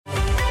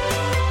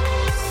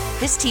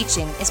This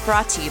teaching is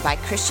brought to you by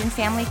Christian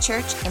Family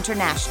Church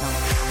International.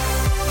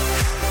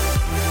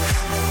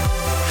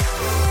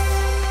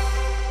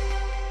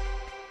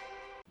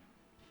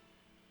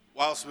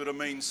 Whilst we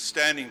remain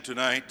standing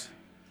tonight,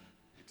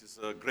 it is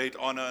a great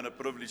honor and a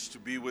privilege to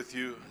be with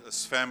you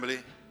as family.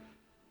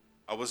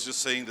 I was just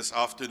saying this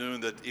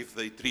afternoon that if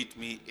they treat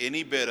me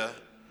any better,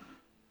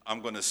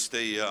 I'm going to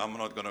stay here. I'm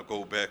not going to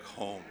go back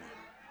home.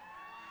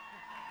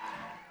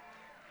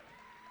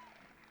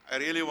 I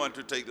really want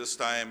to take this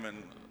time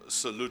and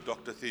salute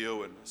Dr.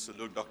 Theo and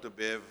salute Dr.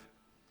 Bev.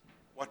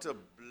 What a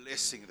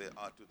blessing they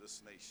are to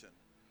this nation.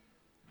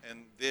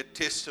 And their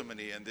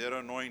testimony and their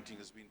anointing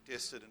has been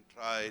tested and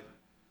tried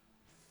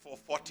for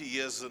 40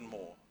 years and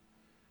more.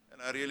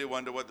 And I really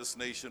wonder what this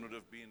nation would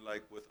have been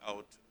like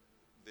without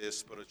their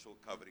spiritual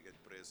covering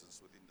and presence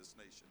within this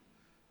nation.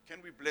 Can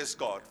we bless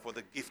God for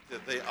the gift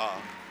that they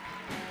are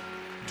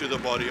to the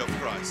body of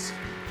Christ?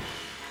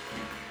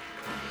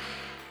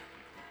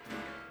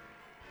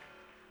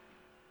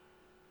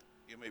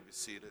 You may be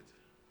seated.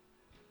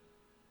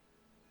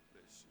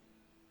 Bless you.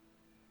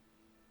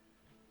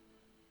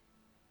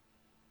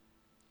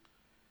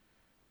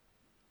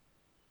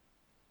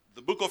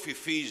 The book of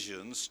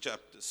Ephesians,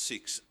 chapter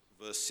 6,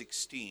 verse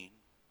 16,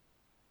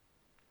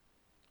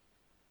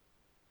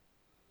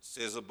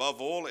 says, above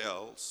all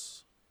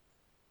else,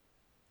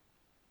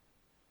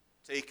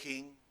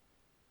 taking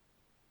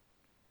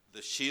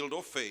the shield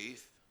of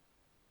faith,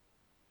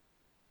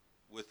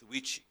 with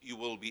which you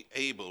will be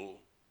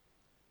able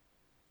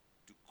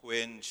to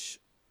quench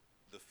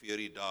the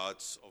fiery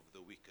darts of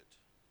the wicked.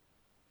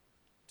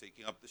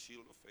 Taking up the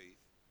shield of faith,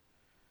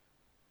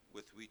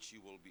 with which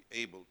you will be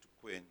able to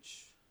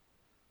quench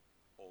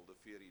all the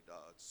fiery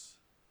darts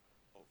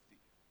of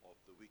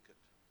the wicked.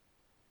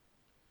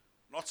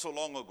 Not so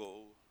long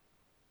ago,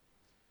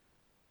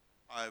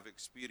 I have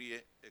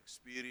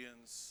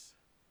experienced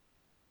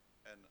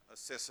an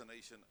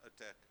assassination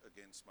attack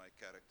against my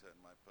character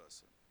and my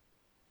person.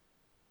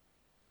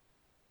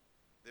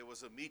 There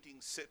was a meeting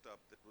set up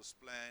that was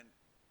planned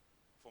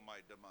for my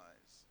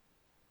demise.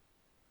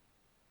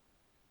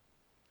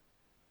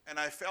 And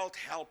I felt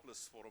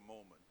helpless for a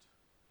moment.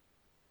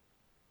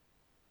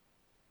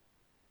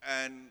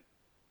 And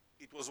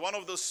it was one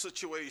of those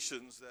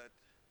situations that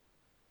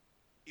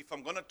if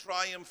I'm going to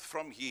triumph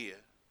from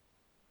here,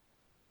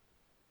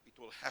 it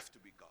will have to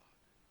be God.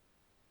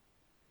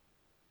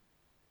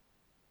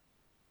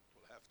 It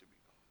will have to be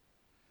God.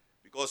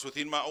 Because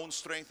within my own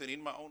strength and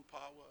in my own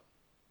power,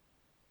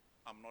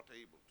 I'm not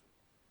able to.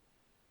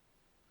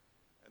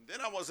 And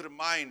then I was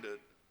reminded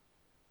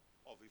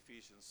of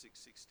Ephesians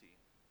 6:16,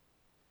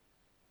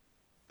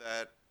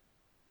 that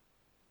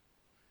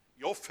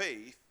your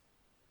faith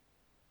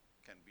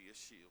can be a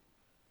shield.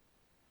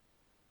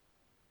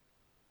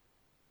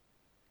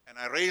 And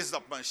I raised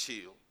up my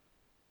shield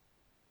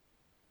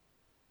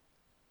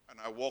and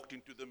I walked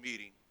into the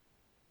meeting.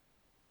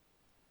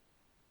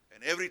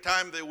 And every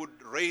time they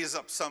would raise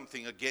up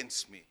something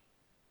against me,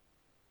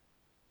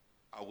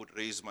 I would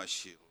raise my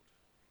shield.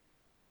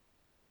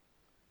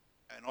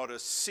 And not a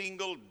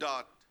single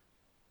dart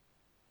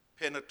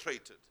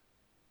penetrated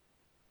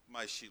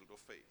my shield of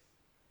faith.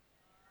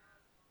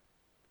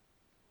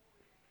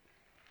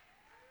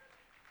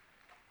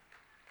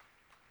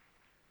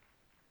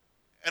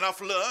 And I've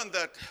learned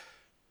that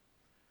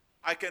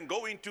I can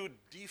go into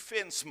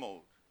defense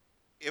mode.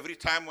 Every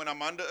time when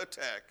I'm under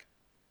attack,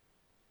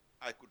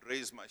 I could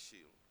raise my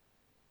shield.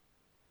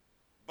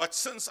 But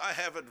since I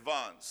have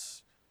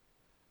advanced,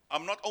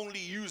 I'm not only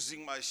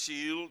using my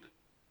shield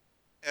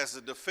as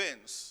a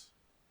defense,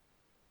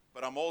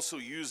 but I'm also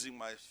using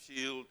my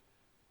shield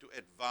to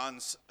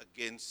advance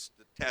against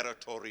the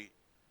territory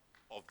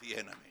of the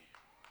enemy.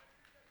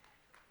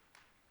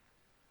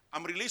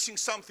 I'm releasing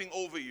something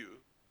over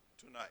you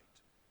tonight.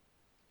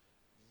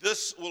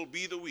 This will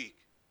be the week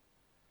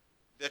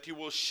that you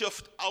will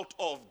shift out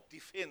of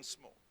defense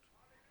mode.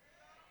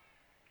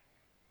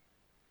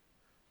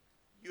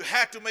 You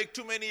had to make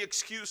too many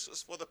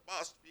excuses for the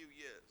past few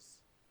years.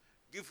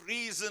 Give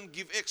reason,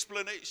 give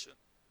explanation,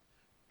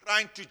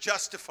 trying to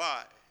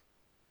justify,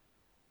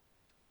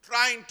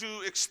 trying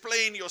to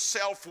explain your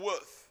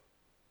self-worth.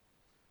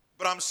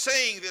 But I'm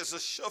saying there's a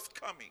shift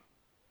coming.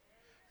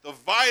 The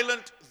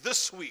violent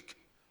this week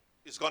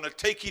is going to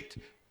take it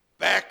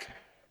back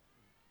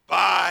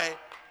by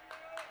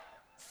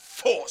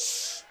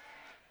force.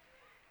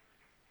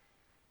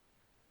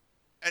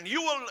 And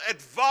you will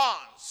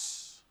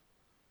advance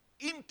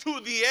into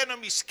the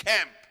enemy's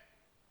camp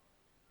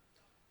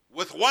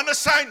with one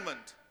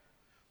assignment.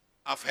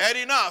 I've had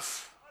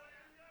enough,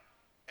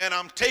 and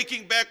I'm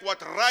taking back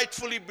what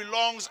rightfully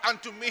belongs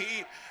unto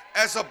me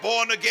as a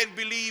born-again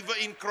believer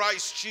in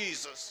Christ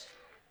Jesus.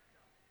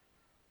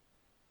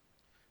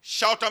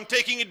 Shout, I'm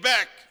taking it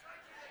back.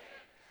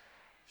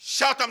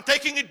 Shout, I'm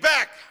taking it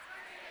back.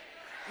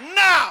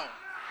 Now.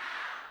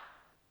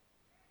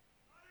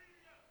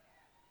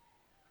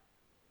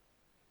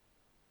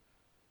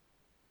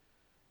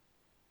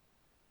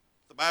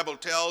 The Bible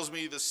tells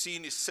me the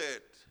scene is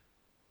set.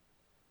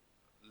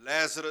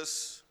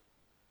 Lazarus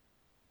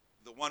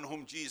the one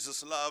whom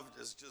Jesus loved,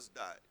 has just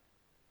died.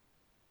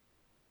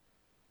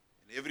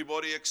 And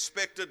everybody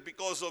expected,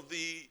 because of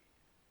the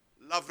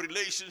love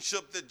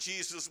relationship, that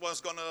Jesus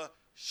was going to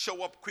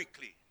show up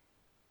quickly.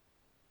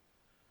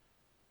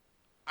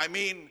 I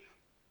mean,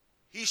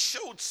 he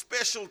showed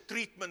special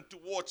treatment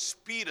towards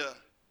Peter.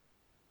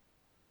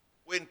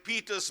 When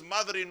Peter's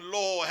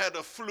mother-in-law had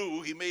a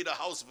flu, he made a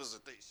house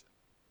visitation.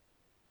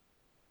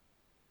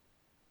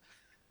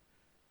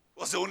 It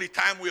was the only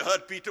time we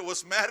heard Peter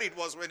was married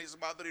was when his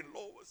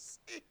mother-in-law was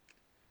sick.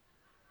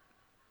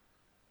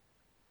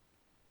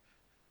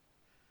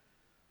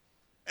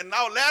 And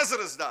now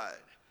Lazarus died.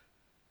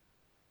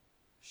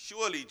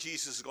 Surely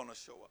Jesus is going to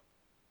show up.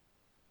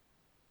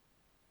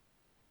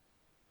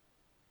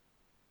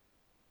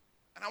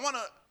 And I want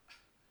to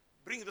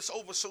bring this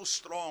over so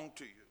strong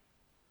to you.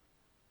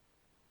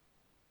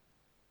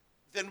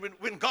 Then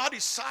when God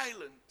is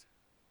silent,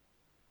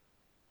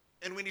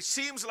 and when it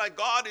seems like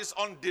God is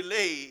on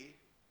delay,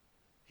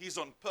 he's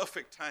on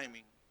perfect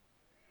timing.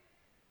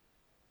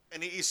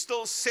 And he is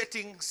still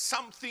setting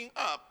something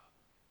up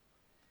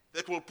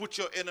that will put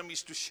your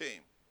enemies to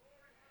shame.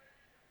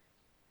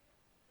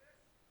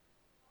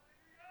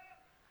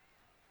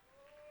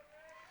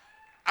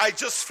 I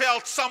just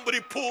felt somebody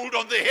pulled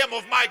on the hem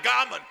of my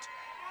garment.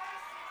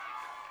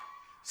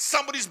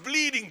 Somebody's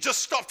bleeding just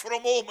stopped for a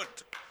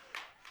moment.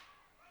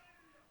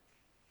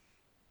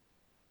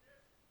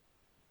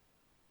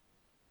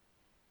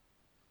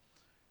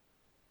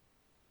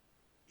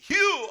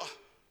 You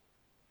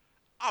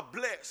are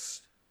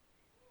blessed.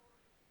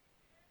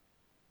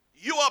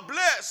 You are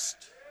blessed.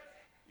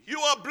 You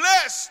are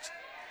blessed.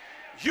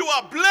 You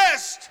are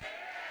blessed.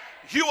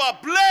 You are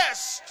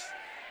blessed.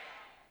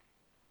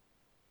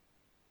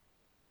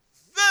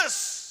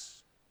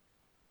 This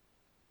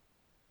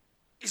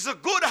is a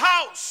good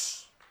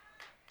house.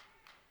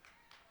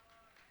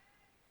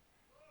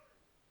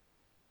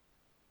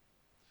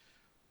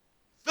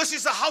 This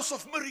is a house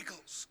of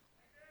miracles.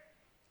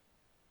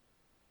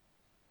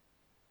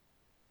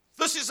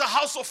 This is a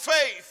house of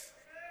faith.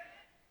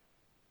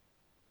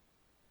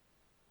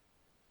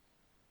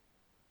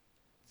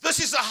 This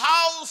is a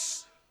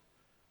house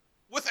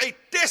with a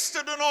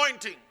tested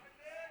anointing,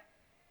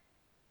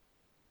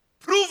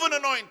 proven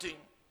anointing.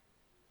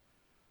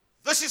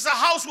 This is a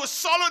house with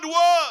solid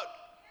word.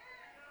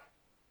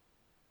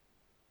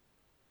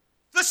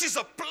 This is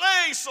a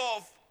place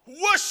of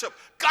worship.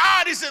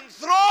 God is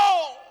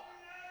enthroned.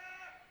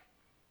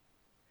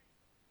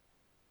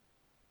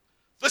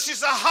 This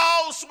is a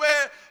house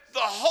where the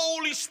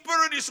Holy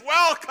Spirit is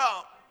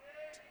welcome.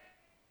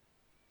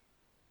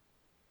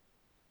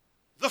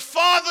 The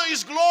Father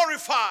is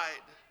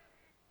glorified.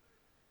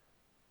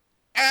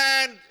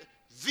 And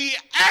the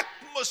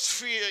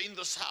atmosphere in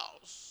this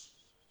house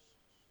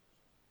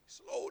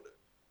is loaded.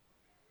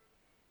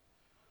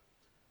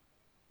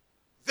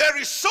 There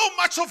is so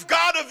much of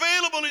God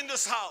available in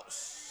this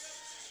house.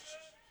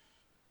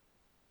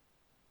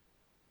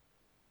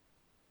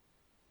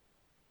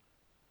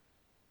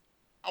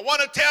 I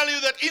want to tell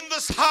you that in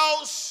this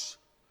house,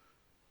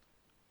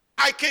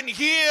 I can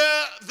hear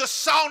the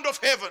sound of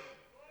heaven.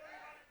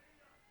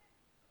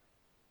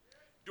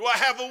 Do I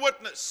have a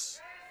witness?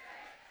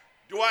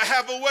 Do I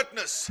have a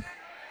witness?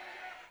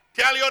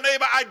 Tell your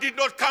neighbor, I did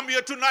not come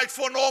here tonight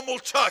for normal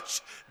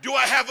church. Do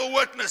I have a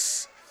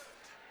witness?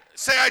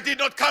 Say, I did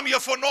not come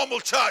here for normal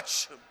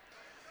church.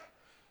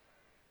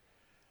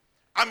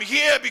 I'm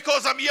here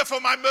because I'm here for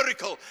my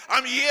miracle.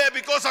 I'm here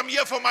because I'm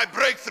here for my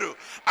breakthrough.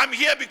 I'm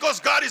here because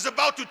God is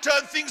about to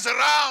turn things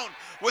around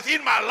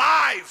within my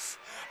life.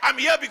 I'm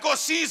here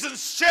because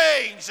seasons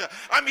change.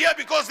 I'm here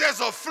because there's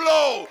a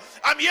flow.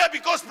 I'm here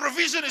because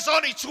provision is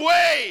on its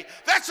way.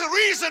 That's the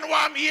reason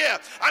why I'm here.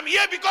 I'm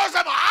here because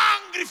I'm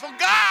hungry for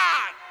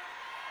God.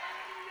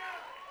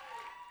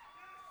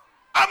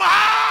 I'm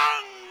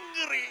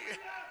hungry.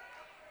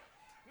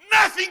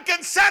 Nothing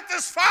can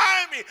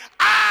satisfy me.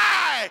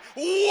 I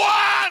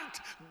want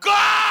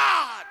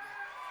God.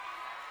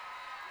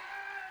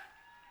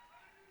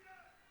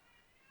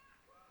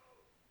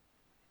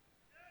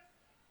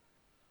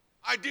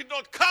 I did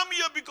not come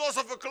here because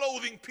of a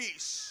clothing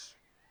piece.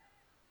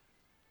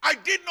 I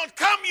did not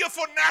come here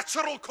for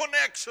natural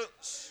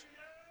connections.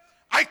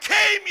 I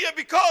came here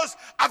because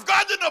I've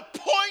got an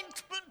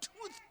appointment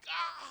with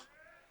God.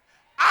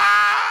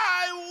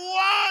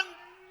 I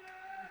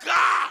want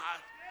God.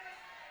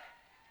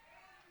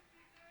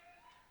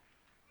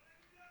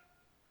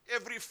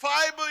 Every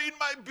fiber in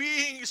my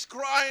being is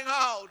crying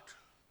out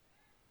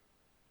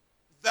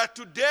that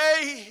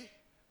today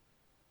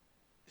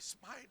is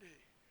my day.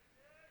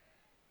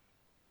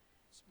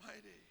 It's my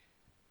day.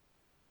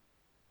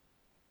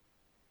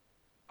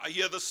 I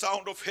hear the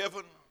sound of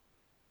heaven.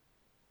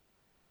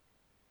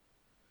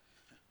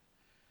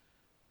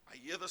 I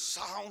hear the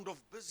sound of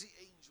busy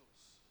angels.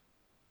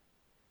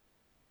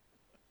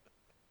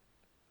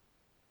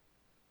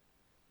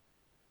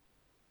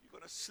 You're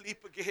going to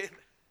sleep again.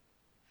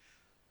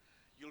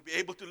 You'll be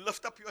able to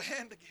lift up your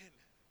hand again.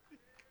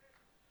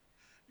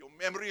 Your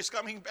memory is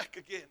coming back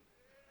again.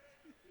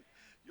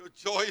 Your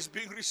joy is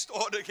being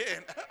restored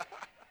again.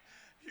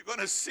 You're going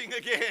to sing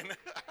again.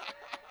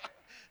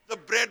 The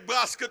bread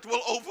basket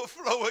will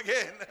overflow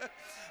again.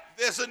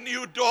 There's a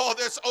new door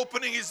that's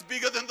opening. It's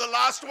bigger than the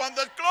last one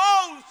that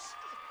closed.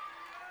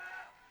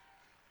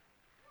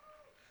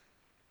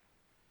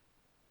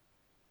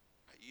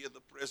 I hear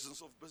the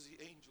presence of busy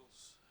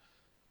angels.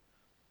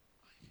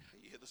 I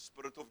hear the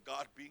Spirit of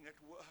God being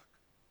at work.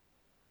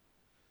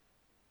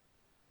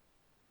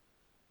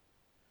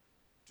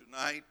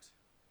 Tonight,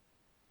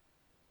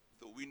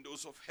 the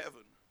windows of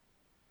heaven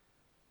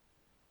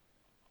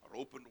are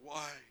opened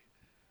wide.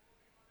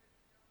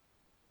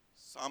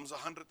 Psalms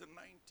 119,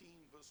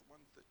 verse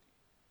 130.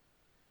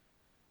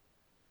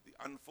 The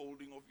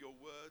unfolding of your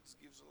words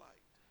gives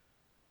light.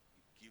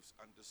 It gives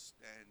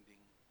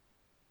understanding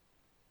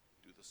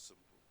to the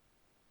simple.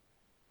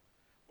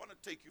 I want to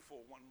take you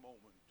for one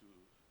moment to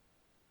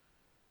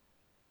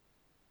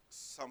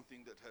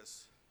something that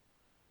has,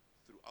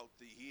 throughout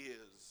the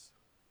years,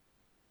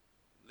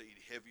 laid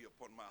heavy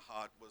upon my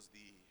heart. Was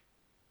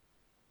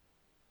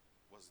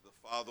the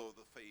father of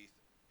the faith,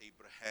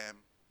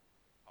 Abraham,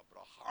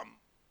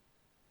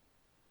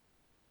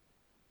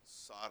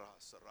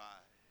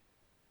 Sarai.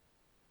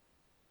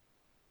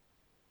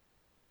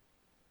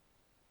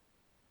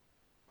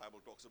 Bible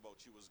talks about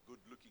she was good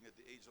looking at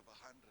the age of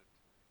 100.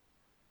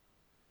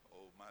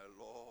 Oh my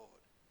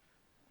Lord.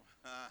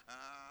 I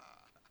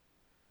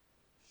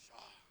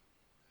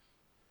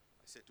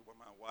said to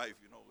my wife,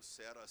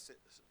 Sarah said,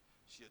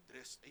 she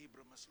addressed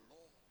Abram as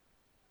Lord.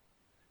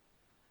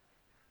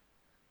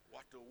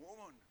 What a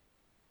woman.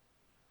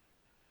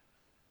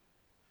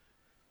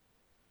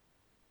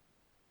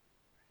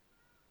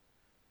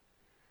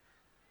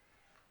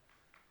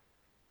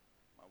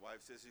 My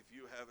wife says, if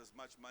you have as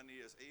much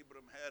money as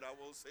Abram had, I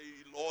will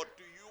say Lord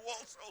to you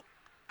also.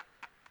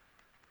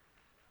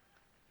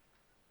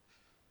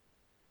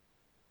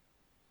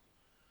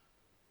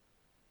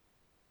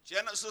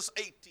 Genesis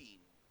 18,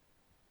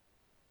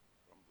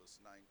 from verse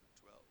 9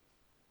 to 12.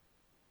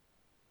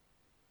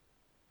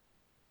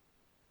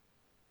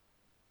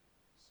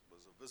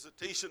 As a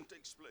visitation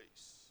takes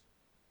place,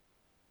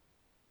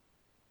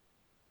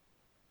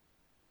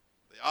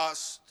 they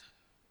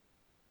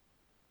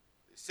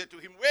said to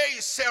him, where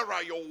is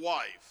Sarah, your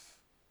wife?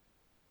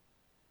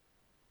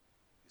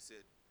 He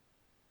said,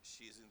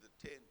 she is in the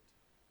tent.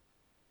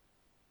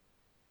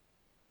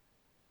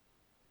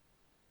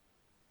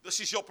 This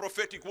is your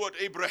prophetic word,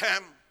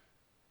 Abraham.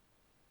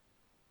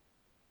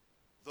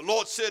 The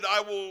Lord said,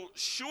 I will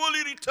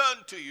surely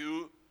return to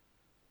you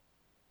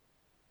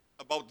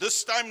about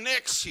this time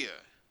next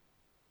year.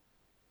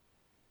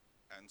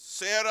 And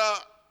Sarah,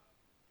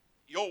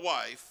 your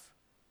wife,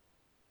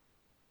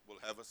 will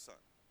have a son.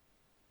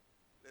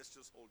 Let's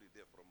just hold it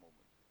there for a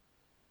moment.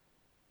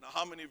 Now,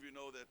 how many of you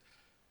know that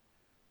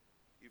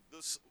if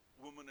this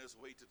woman has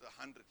waited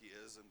 100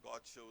 years and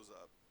God shows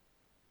up,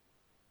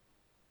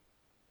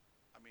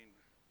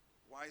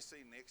 why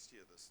say next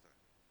year this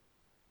time?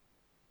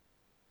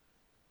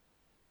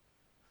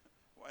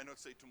 Why not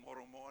say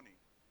tomorrow morning?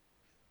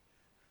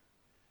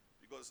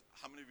 Because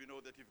how many of you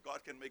know that if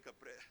God can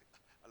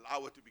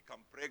allow her to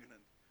become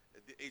pregnant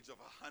at the age of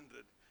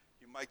 100,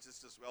 He might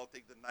just as well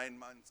take the 9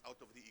 months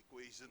out of the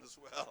equation as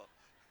well.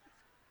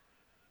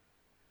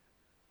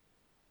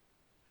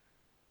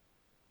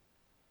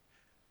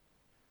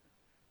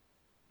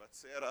 But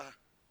Sarah,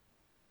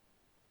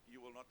 you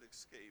will not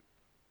escape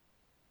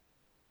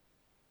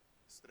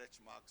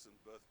stretch marks and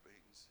birth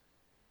pains.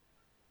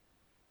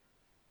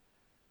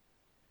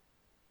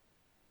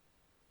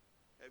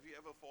 Have you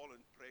ever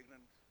fallen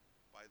pregnant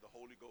by the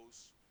Holy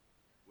Ghost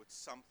with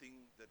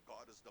something that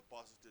God has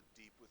deposited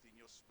deep within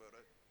your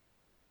spirit?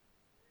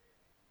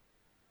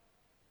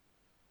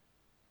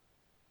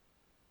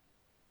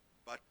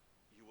 But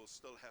you will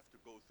still have to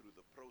go through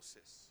the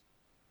process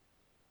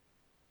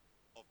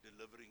of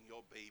delivering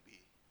your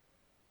baby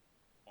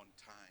on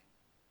time.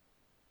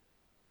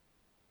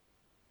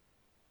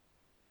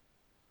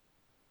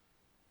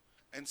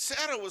 And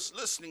Sarah was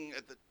listening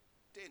at the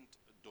tent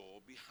door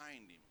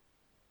behind him.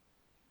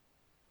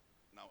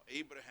 Now,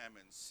 Abraham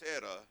and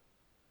Sarah,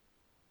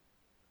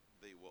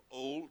 they were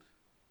old,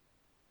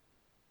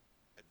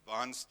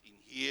 advanced in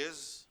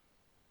years.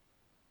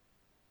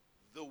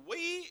 The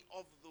way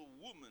of the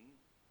woman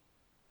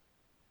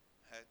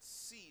had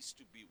ceased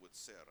to be with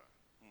Sarah.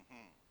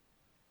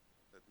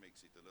 That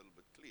makes it a little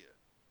bit clear.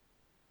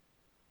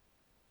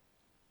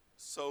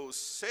 So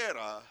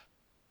Sarah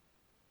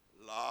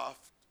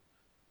laughed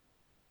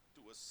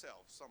to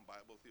herself. Some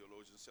Bible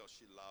theologians say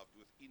she laughed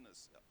within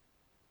herself.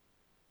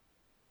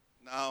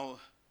 Now,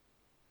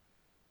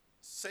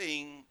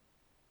 saying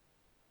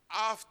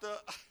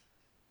after,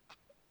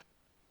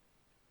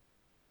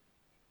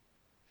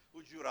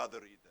 would you rather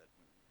read that?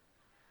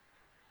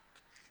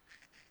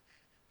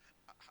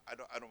 I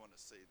don't want to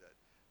say that.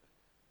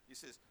 He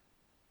says,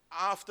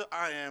 after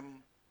I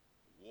am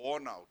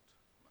worn out,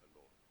 my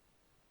Lord.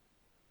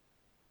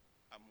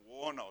 I'm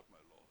worn out, my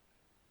Lord.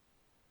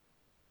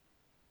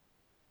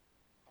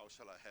 How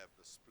shall I have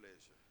this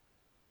pleasure?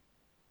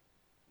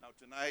 Now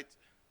tonight,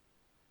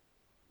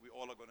 we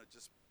all are going to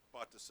just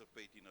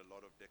participate in a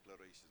lot of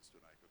declarations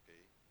tonight,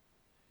 okay?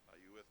 Are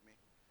you with me?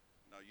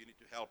 Now you need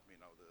to help me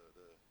now.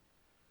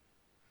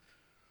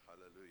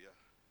 Hallelujah.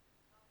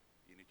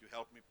 You need to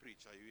help me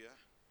preach. Are you here?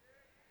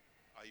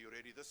 Are you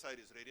ready? This side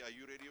is ready. Are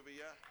you ready over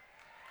here?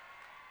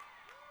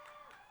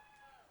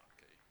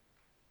 Okay.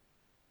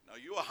 Now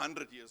you're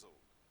 100 years old.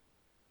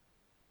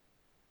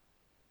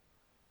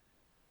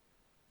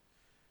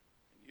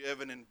 And you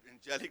have an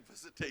angelic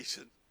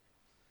visitation.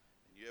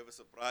 And you have a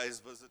surprise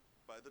visit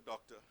by the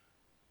doctor.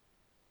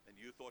 And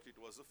you thought it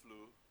was a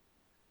flu.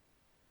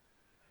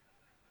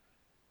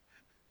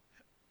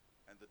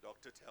 And the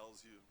doctor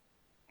tells you,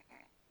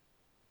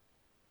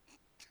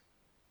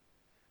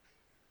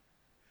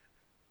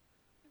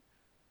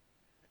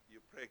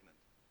 you're pregnant.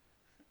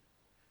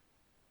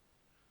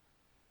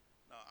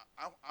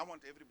 Now, I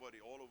want everybody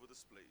all over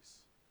this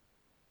place.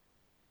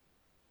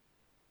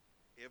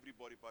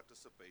 Everybody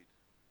participate.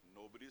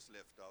 Nobody's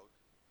left out.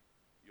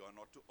 You are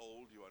not too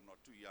old. You are not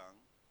too young.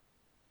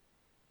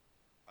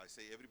 I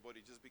say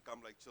everybody just become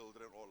like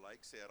children or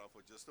like Sarah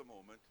for just a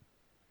moment.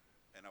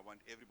 And I want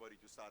everybody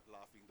to start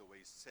laughing the way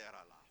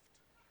Sarah laughed.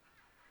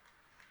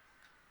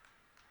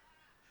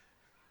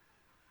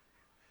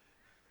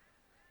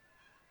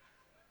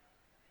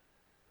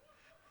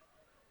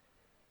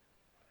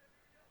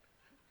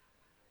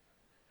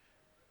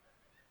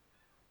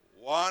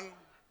 One,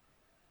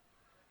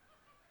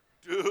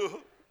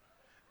 two,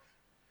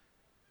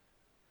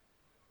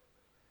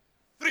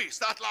 three.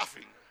 Start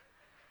laughing.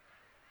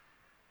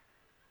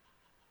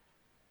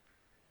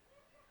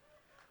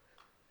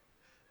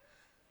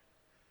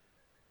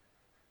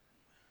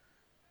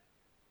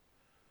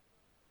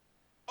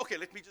 Okay,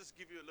 let me just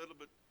give you a little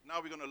bit.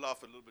 Now we're going to laugh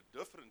a little bit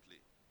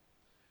differently.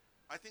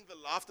 I think the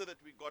laughter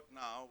that we got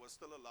now was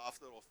still a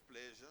laughter of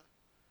pleasure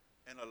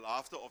and a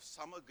laughter of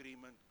some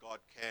agreement. God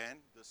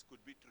can, this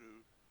could be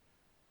true.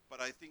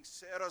 But I think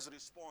Sarah's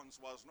response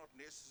was not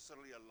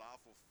necessarily a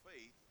laugh of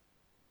faith,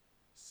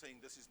 saying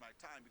this is my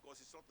time,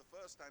 because it's not the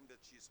first time that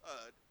she's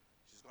heard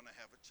she's going to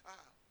have a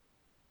child.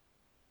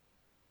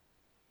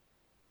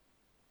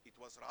 It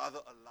was rather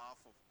a laugh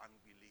of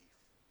unbelief.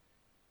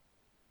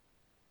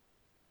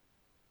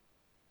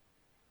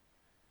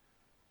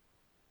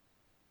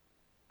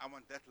 I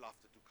want that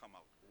laughter to come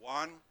out.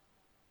 1,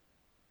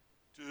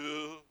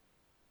 2,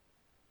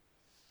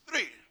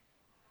 3.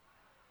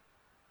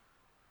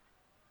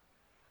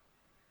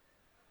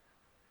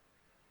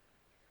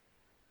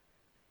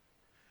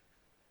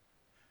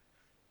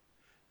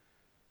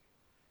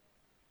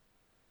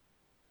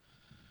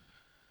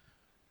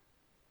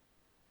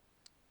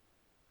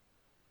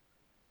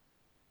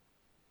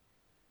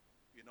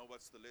 You know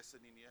what's the lesson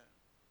in here?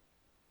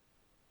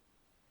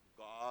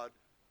 God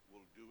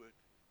will do it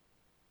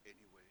anyway.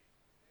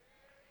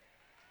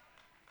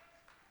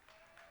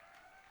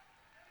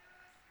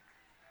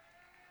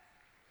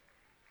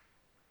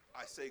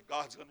 I say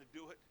God's going to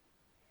do it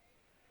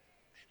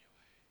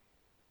anyway.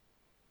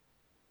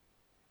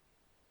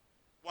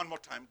 One more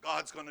time.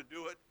 God's going to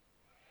do it.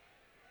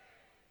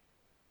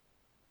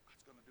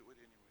 God's going to do it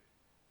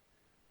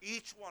anyway.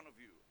 Each one of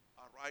you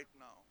are right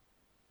now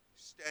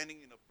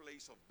standing in a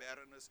place of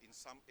barrenness in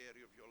some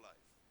area of your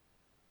life.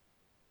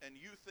 And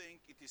you think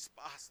it is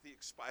past the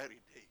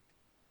expiry date.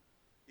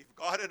 If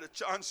God had a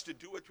chance to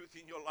do it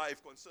within your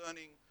life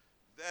concerning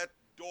that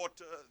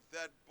daughter,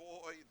 that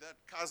boy, that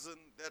cousin,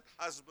 that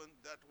husband,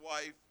 that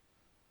wife,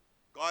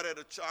 God had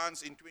a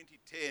chance in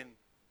 2010,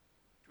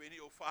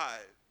 2005.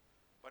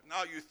 But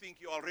now you think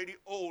you're already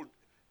old.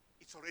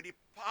 It's already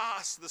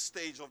past the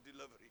stage of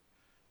delivery.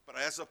 But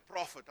as a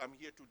prophet, I'm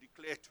here to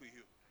declare to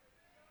you,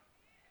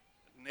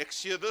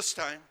 next year this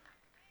time,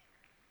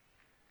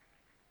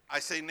 I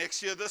say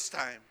next year this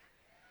time,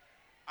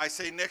 I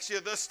say next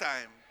year this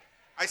time,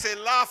 I say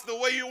laugh the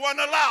way you want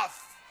to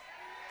laugh.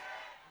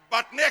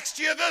 But next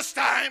year this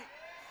time,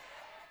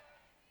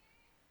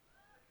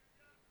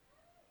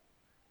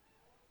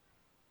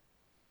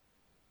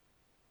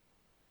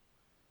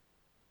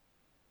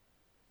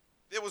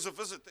 there was a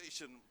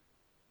visitation,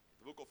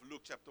 the book of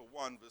Luke chapter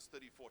 1 verse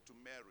 34, to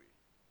Mary.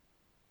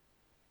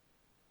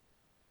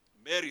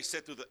 Mary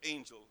said to the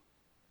angel,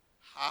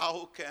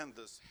 how can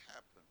this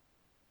happen?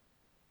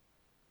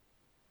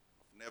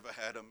 I've never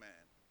had a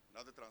man.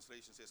 Another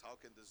translation says, how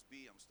can this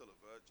be? I'm still a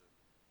virgin.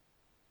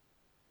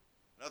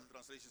 Another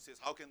translation says,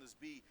 how can this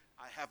be?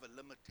 I have a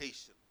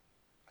limitation.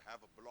 I have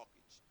a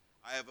blockage.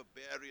 I have a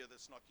barrier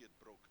that's not yet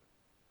broken.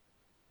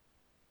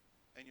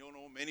 And you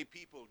know, many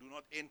people do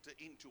not enter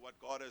into what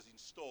God has in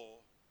store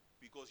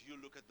because you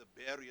look at the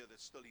barrier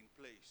that's still in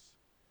place.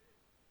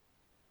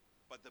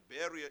 But the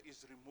barrier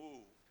is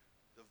removed.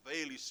 The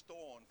veil is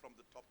torn from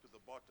the top to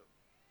the bottom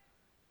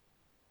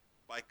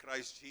by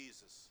Christ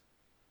Jesus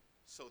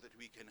so that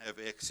we can have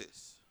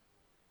access.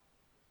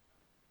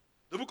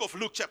 The book of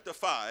Luke chapter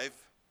 5,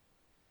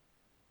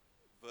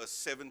 verse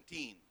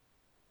 17.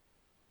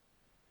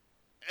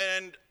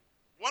 And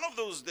one of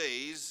those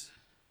days,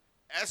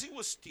 as he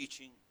was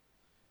teaching,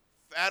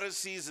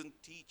 Pharisees and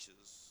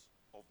teachers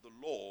of the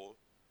law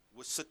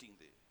were sitting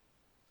there.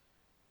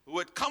 who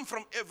had come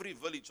from every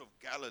village of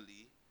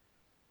Galilee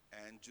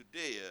and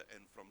Judea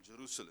and from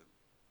Jerusalem.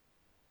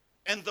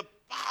 And the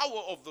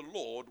power of the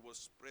Lord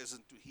was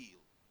present to heal.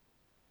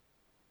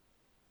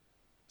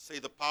 Say,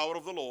 the power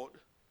of the Lord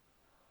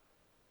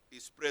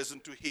is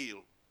present to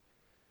heal.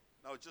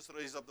 Now just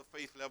raise up the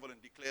faith level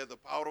and declare, the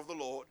power of the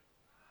Lord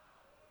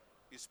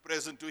is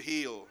present to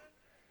heal.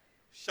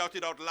 Shout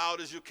it out loud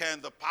as you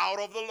can. The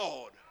power of the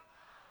Lord.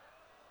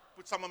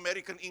 Put some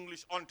American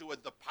English onto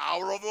it. The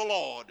power of the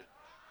Lord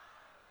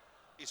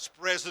is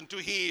present to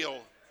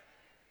heal.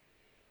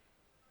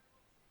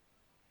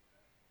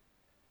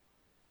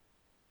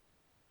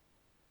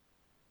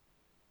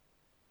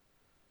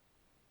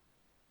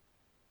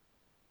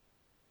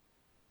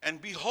 And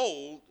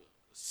behold,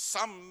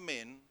 some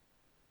men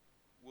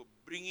were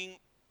bringing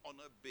on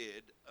a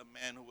bed a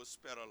man who was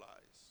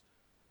paralyzed.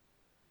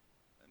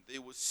 And they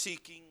were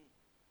seeking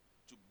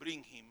to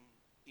bring him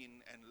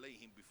in and lay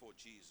him before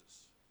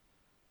Jesus.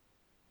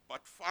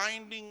 But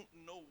finding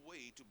no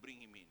way to bring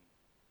him in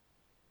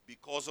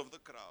because of the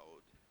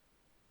crowd,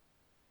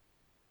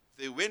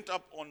 they went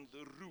up on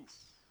the roof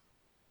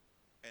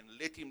and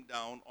let him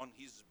down on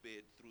his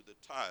bed through the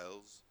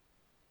tiles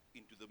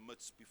into the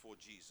midst before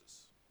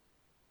Jesus.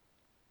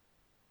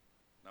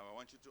 Now I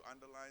want you to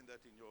underline that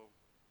in your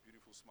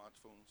beautiful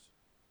smartphones.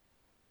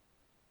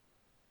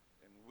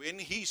 And when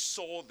he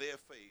saw their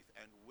faith,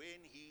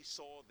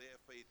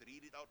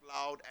 read it out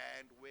loud,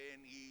 and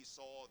when he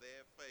saw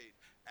their faith,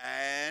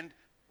 and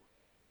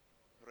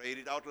read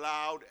it out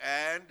loud,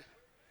 and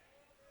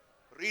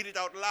read it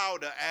out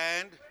louder,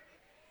 and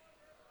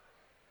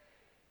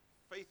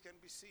faith can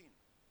be seen.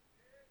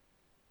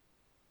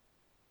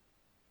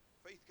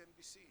 Faith can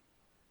be seen.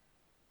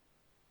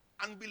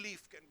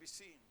 Unbelief can be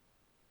seen.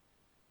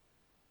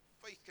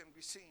 Faith can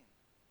be seen.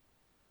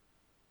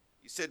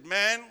 He said,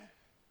 man,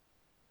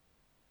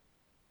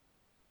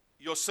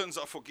 your sins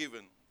are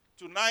forgiven.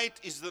 Tonight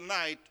is the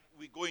night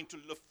we're going to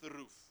lift the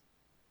roof.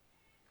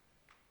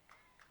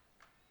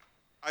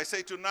 I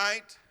say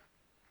tonight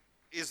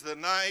is the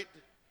night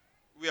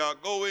we are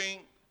going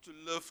to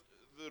lift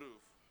the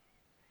roof.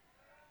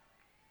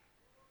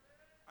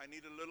 I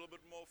need a little bit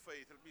more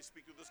faith. Let me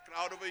speak to this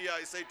crowd over here.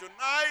 I say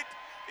tonight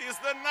is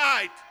the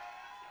night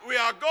we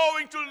are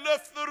going to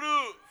lift the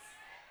roof.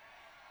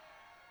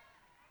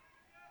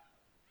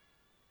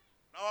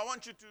 Now I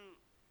want you to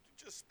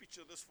just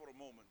picture this for a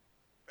moment.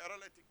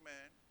 Paralytic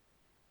man,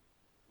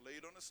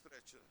 laid on a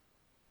stretcher.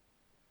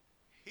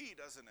 He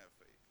doesn't have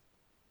faith.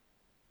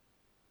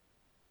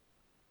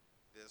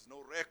 There's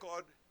no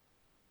record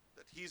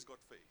that he's got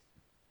faith.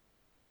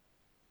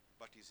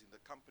 But he's in the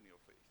company of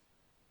faith.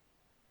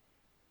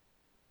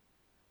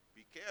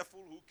 Be careful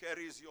who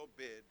carries your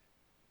bed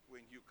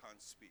when you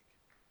can't speak.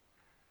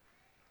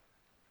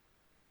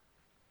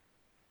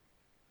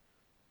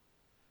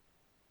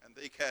 And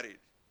they carried.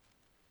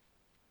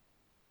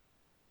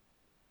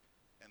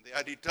 And they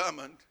are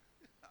determined,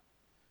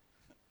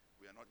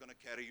 we are not going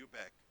to carry you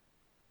back.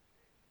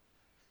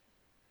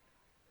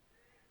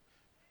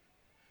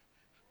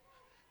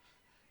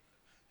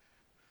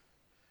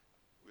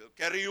 We'll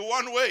carry you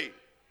one way.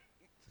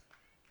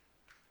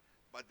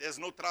 But there's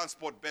no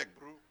transport back,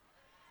 bro.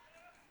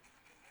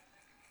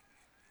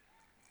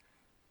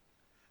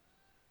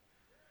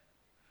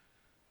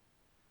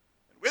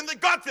 And when they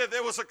got there,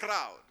 there was a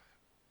crowd.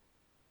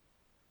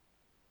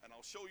 And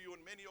I'll show you on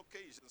many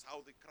occasions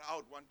how the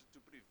crowd wanted to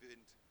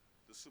prevent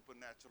the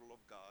supernatural of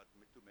God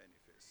to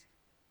manifest.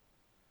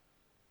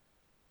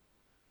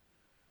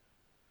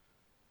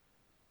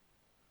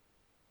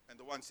 And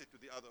the one said to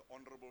the other,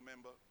 honorable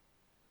member,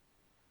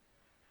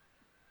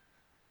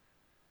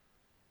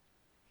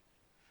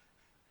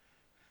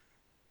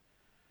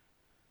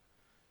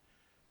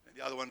 and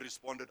the other one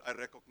responded, I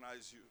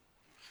recognize you.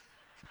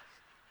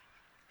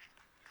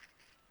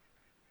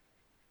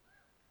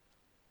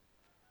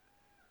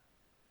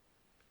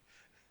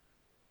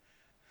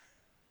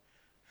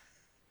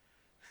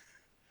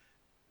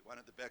 The one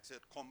at the back said,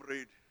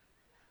 comrade,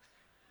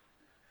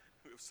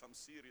 we have some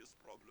serious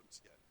problems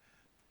here.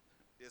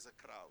 There's a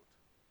crowd.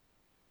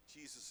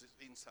 Jesus is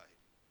inside.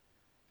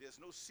 There's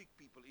no sick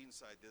people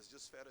inside. There's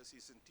just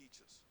Pharisees and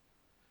teachers.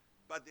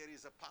 But there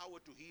is a power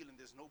to heal and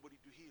there's nobody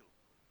to heal.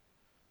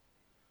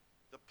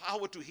 The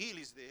power to heal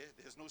is there.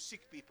 There's no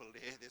sick people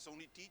there. There's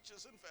only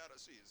teachers and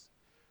Pharisees.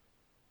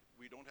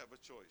 We don't have a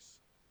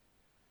choice.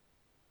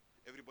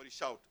 Everybody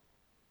shout,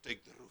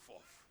 take the roof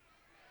off.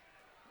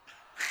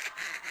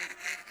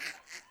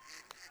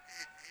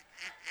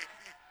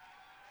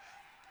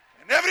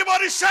 And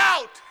everybody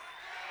shout.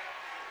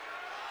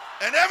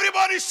 And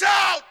everybody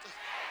shout.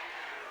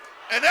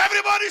 And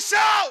everybody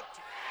shout.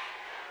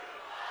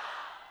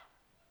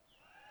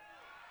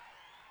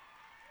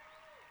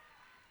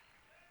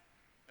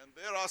 And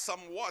there are some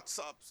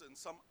WhatsApps and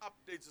some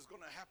updates that's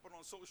going to happen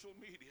on social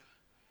media.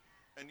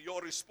 And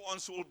your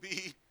response will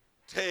be,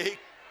 take.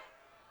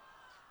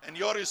 And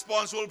your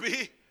response will be,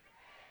 take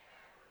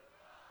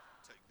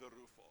the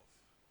roof off.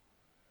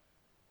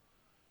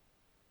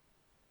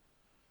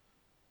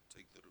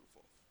 Take the roof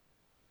off.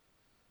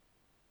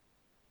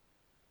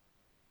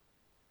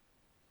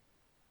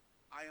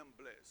 I am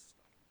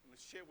blessed. I'm going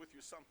to share with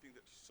you something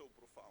that is so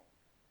profound.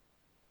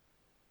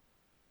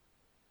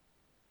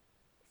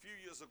 A few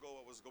years ago,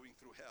 I was going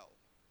through hell.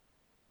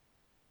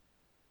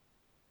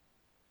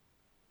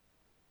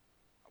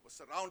 I was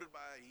surrounded by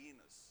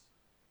hyenas.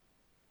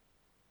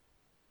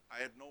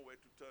 I had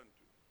nowhere to turn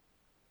to.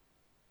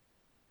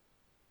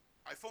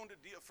 I found a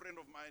dear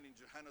friend of mine in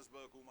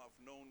Johannesburg whom I've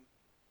known.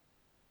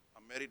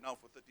 I'm married now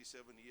for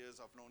 37 years.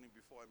 I've known him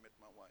before I met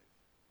my wife.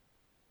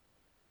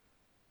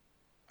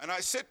 And I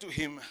said to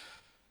him,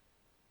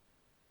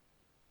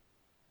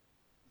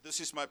 this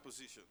is my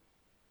position.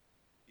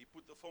 He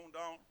put the phone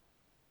down,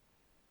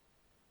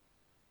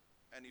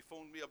 and he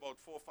phoned me about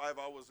 4 or 5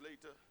 hours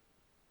later.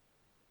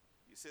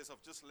 He says,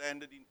 I've just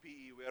landed in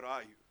PE, where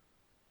are you?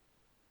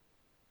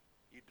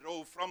 He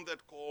drove from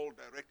that call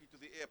directly to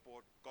the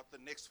airport, got the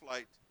next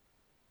flight,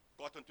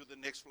 got onto the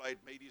next flight,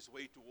 made his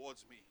way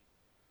towards me.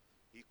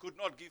 He could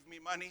not give me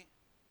money.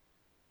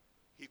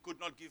 He could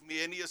not give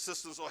me any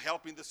assistance or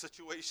help in the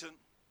situation.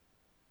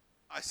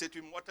 I said to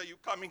him, what are you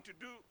coming to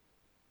do?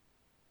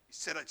 He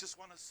said, I just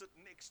want to sit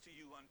next to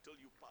you until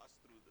you pass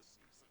through the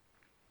season.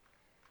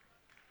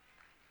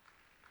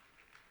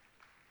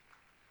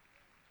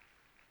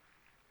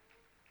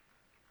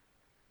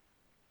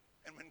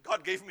 And when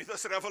God gave me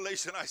this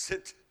revelation, I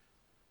said,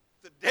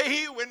 the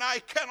day when I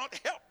cannot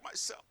help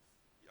myself,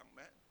 young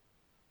man,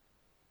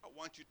 I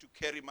want you to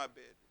carry my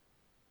bed.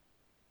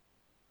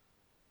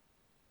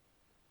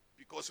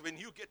 Because when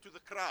you get to the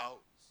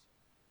crowds,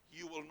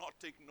 you will not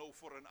take no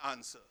for an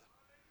answer.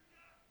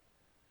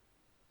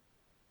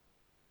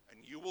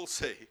 And you will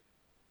say,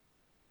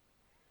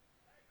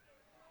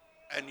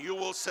 and you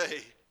will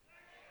say,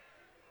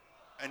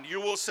 and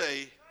you will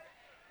say,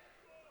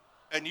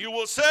 and you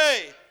will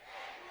say,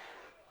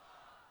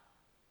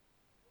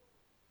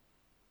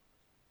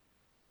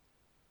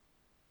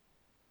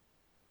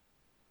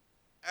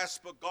 as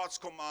per God's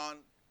command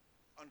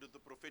under the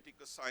prophetic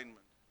assignment.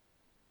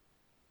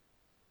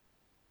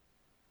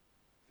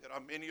 There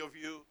are many of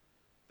you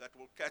that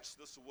will catch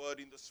this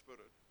word in the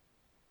Spirit.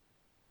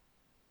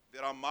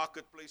 There are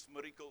marketplace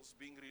miracles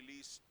being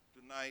released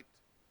tonight.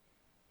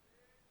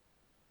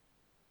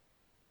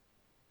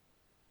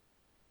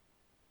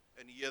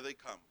 And here they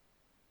come.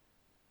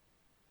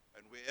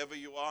 And wherever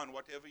you are and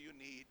whatever you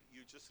need,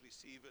 you just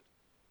receive it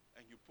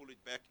and you pull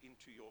it back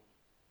into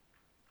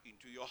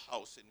your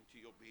house and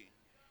into your being.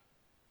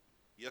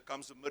 Here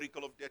comes the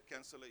miracle of debt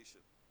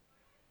cancellation.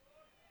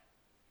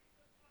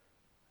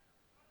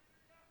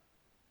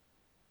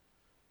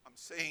 I'm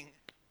saying,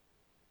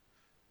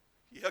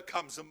 here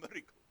comes a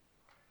miracle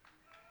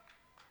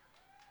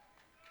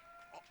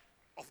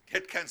of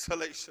debt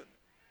cancellation.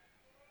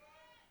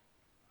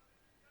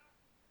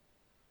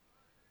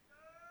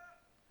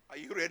 Are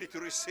you ready to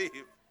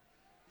receive?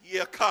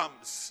 Here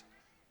comes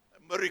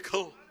a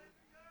miracle.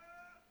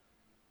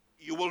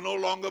 You will no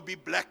longer be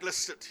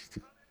blacklisted.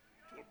 It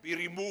will be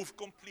removed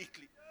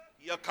completely.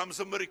 Here comes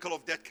a miracle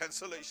of debt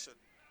cancellation.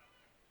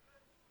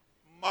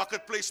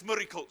 Marketplace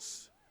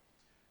miracles.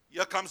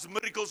 Here comes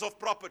miracles of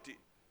property.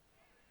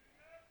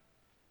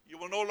 You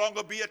will no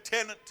longer be a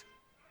tenant.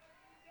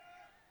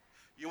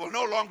 You will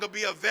no longer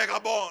be a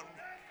vagabond.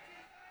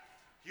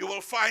 You will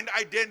find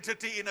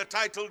identity in a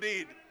title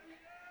deed.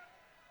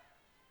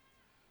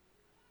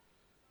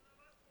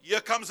 Here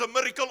comes a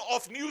miracle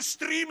of new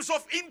streams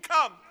of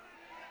income.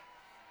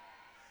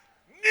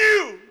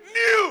 New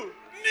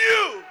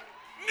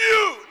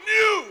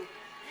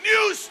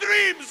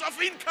streams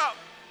of income.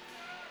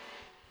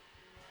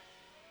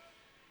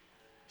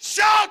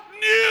 Shout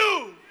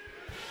new.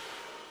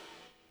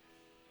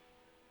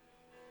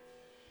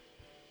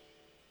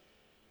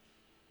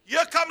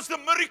 Here comes the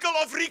miracle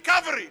of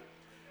recovery.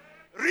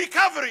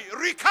 Recovery.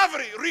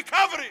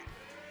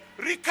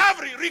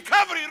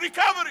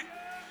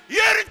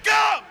 Here it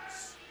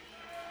comes.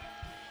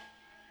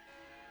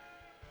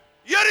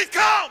 Here it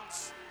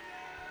comes.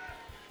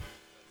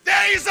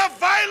 There is a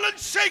violent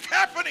shake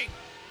happening.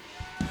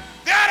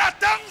 There are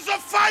tongues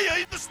of fire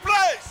in this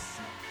place.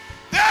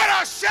 There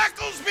are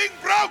shackles being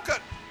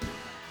broken.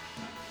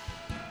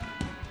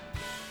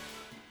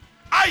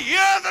 I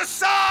hear the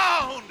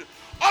sound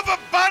of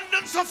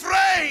abundance of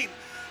rain.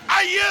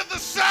 I hear the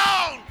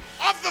sound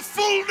of the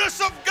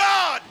fullness of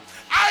God.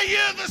 I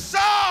hear the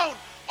sound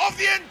of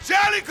the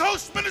angelic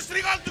host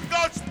ministering unto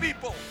God's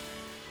people.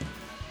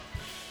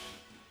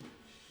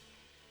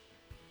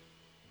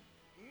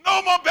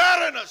 No more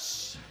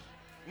barrenness.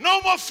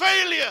 No more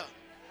failure.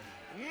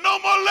 No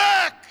more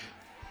lack.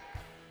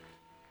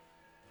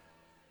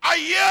 I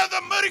hear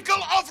the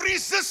miracle of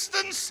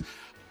resistance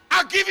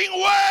are giving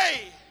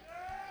way.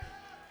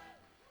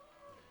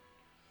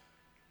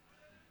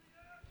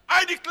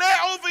 I declare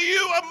over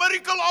you a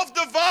miracle of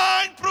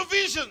divine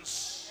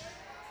provisions.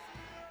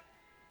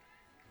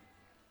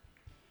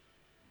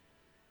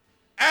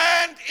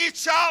 And it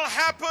shall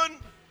happen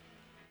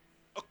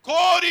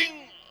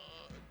according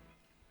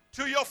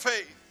to your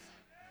faith.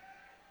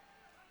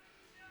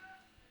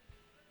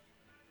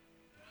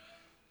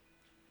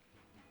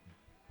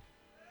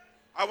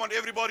 I want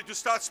everybody to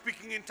start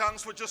speaking in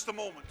tongues for just a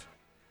moment.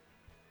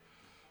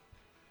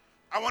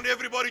 I want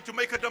everybody to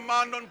make a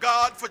demand on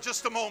God for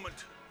just a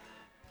moment.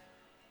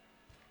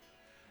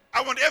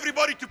 I want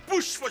everybody to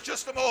push for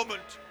just a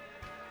moment.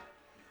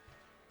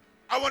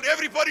 I want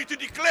everybody to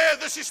declare,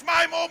 this is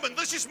my moment,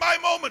 this is my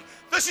moment,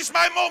 this is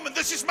my moment,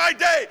 this is my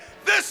day,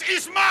 this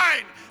is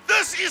mine,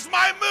 this is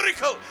my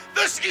miracle,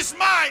 this is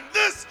mine,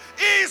 this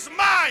is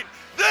mine,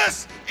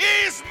 this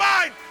is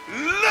mine.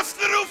 Lift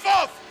the roof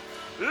off,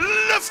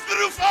 lift the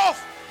roof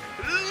off,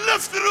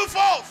 lift the roof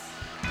off.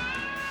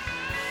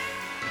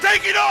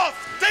 Take it off,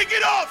 take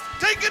it off,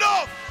 take it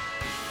off,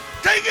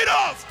 take it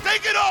off,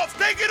 take it off,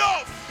 take it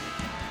off.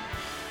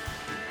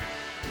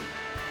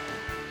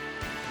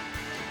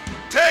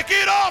 Take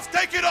it off,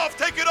 take it off,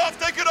 take it off,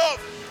 take it off.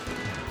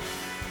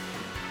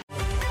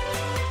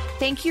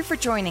 Thank you for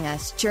joining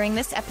us during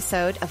this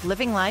episode of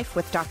Living Life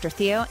with Dr.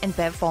 Theo and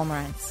Bev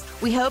Wolmarans.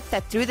 We hope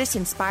that through this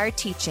inspired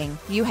teaching,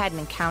 you had an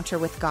encounter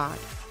with God.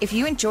 If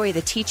you enjoy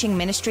the teaching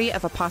ministry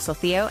of Apostle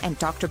Theo and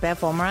Dr. Bev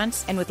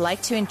Wolmarans and would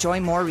like to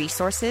enjoy more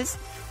resources,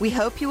 we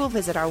hope you will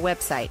visit our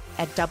website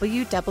at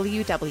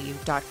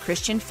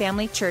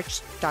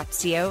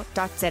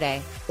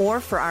www.christianfamilychurch.co.za,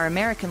 or for our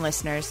American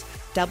listeners,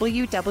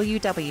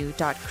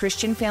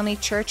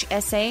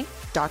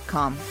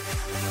 www.christianfamilychurchsa.com.